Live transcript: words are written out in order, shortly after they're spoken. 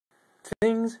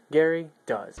Things Gary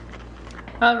does.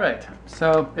 Alright,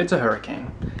 so it's a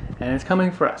hurricane, and it's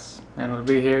coming for us, and it'll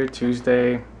be here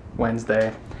Tuesday,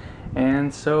 Wednesday,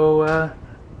 and so,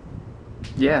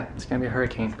 yeah, it's gonna be a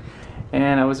hurricane.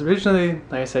 And I was originally,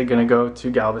 like I said, gonna go to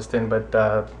Galveston, but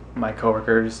my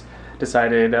coworkers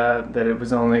decided that it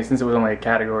was only, since it was only a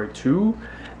category 2,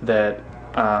 that,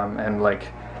 and like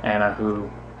Anna, who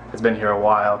has been here a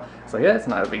while, it's like, yeah, it's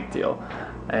not a big deal.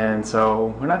 And so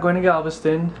we're not going to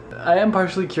Galveston. I am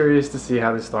partially curious to see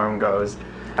how the storm goes.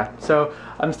 So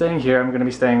I'm staying here. I'm going to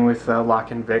be staying with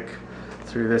Locke and Vic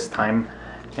through this time,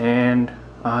 and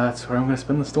that's where I'm going to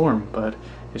spend the storm. But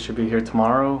it should be here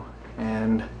tomorrow,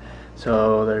 and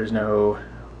so there's no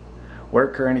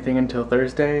work or anything until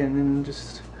Thursday, and then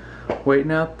just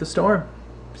waiting out the storm.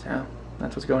 So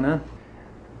that's what's going on.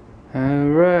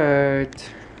 Alright,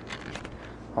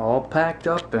 all packed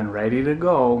up and ready to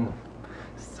go.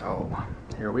 So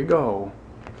here we go.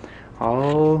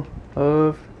 All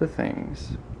of the things.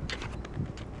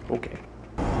 Okay,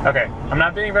 I'm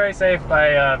not being very safe by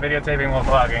videotaping while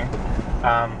vlogging,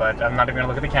 but I'm not even gonna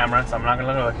look at the camera, so I'm not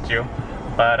gonna look at you.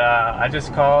 But I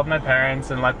just called my parents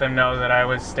and let them know that I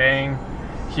was staying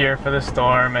here for the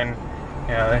storm, and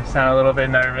you know, they sound a little bit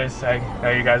nervous. I know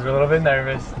you guys were a little bit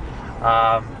nervous.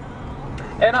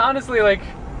 And honestly, like,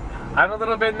 I'm a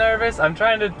little bit nervous. I'm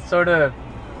trying to sort of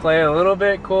play a little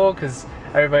bit cool, because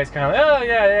everybody's kind of like, oh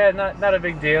yeah, not a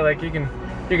big deal, like you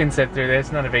can sit through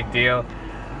this, not a big deal.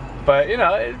 But you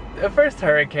know, the first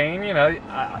hurricane, you know,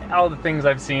 all the things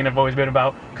I've seen have always been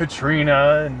about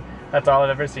Katrina, and that's all I've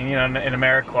ever seen. You know, in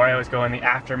AmeriCorps I always go in the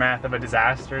aftermath of a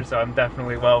disaster, so I'm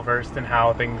definitely well versed in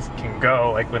how things can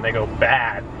go, like when they go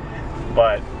bad.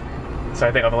 But so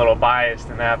I think I'm a little biased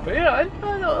in that, but you know,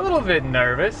 I'm a little bit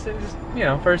nervous. It's just, you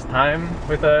know, first time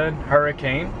with a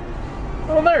hurricane. A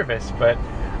little nervous, but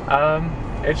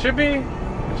it should be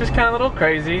just kind of a little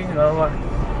crazy, you know,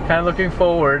 kind of looking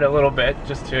forward a little bit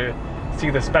just to see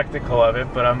the spectacle of it,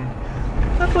 but I'm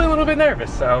definitely a little bit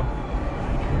nervous, so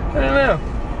I don't know.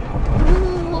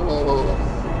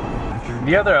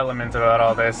 The other element about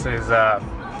all this is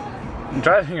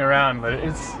driving around, but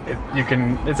it's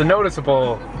a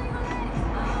noticeable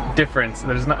difference.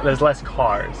 There's less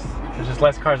cars. There's just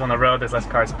less cars on the road, there's less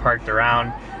cars parked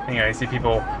around. You know, you see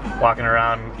people walking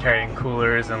around carrying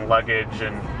coolers and luggage,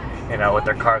 and you know, with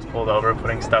their cars pulled over,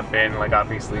 putting stuff in, like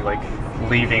obviously like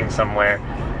leaving somewhere.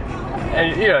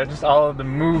 And you know, just all of the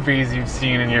movies you've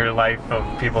seen in your life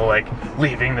of people like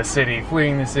leaving the city,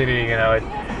 fleeing the city, you know,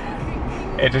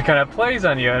 it just kind of plays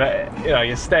on you, and you know,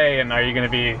 you stay, and are you going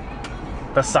to be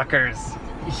the suckers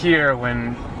here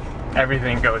when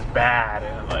everything goes bad?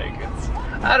 And like,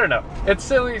 I don't know, it's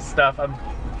silly stuff. I'm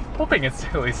hoping it's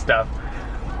silly stuff,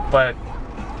 but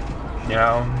you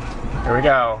know, here we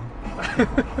go.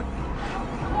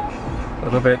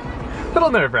 A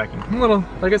little nerve-wracking. A little,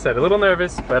 like I said, a little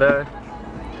nervous, but I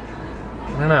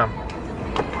don't know.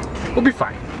 We'll be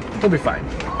fine. We'll be fine.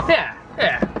 Yeah.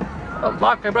 Oh,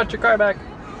 Locke, I brought your car back.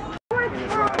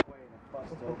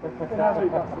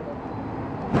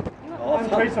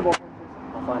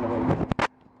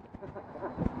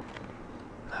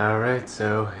 Alright,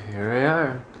 so here we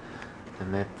are.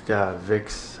 I'm at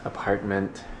Vic's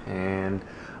apartment, and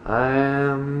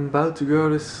I'm about to go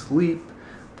to sleep,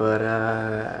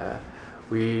 but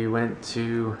we went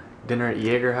to dinner at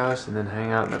Jaeger House and then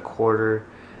hang out in the quarter,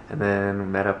 and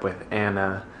then met up with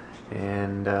Anna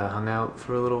and hung out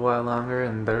for a little while longer.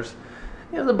 And there's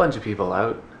a bunch of people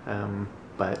out,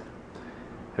 but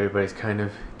everybody's kind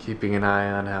of keeping an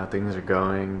eye on how things are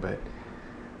going. But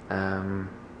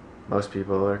most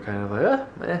people are kind of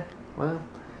like, well,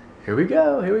 here we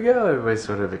go. Everybody's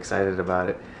sort of excited about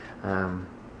it.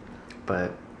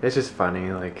 But it's just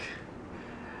funny, like,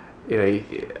 you know,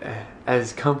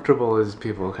 as comfortable as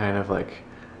people kind of like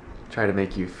try to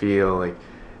make you feel, like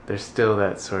there's still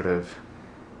that sort of,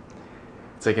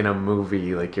 it's like in a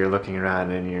movie, like you're looking around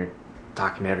and you're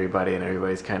talking to everybody and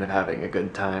everybody's kind of having a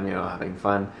good time, you know, having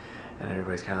fun, and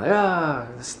everybody's kind of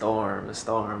like, the storm,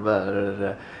 blah, blah, blah,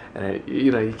 blah. And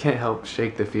you know, you can't help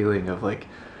shake the feeling of like,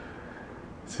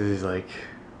 this is like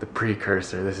the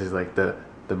precursor, this is like the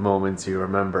moments you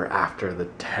remember after the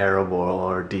terrible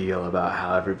ordeal about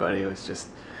how everybody was just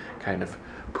kind of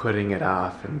putting it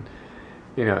off. And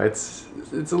you know, it's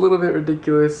a little bit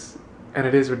ridiculous, and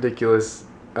it is ridiculous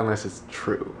unless it's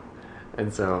true.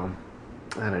 And so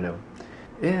I don't know.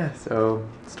 Yeah, so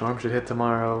storm should hit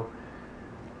tomorrow.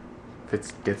 If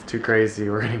it gets too crazy,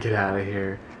 we're gonna get out of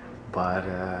here, but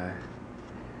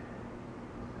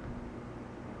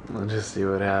we'll just see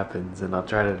what happens, and I'll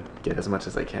try to get as much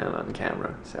as I can on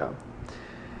camera. So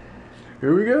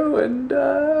here we go, and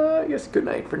I guess good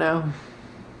night for now.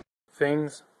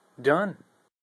 Things done.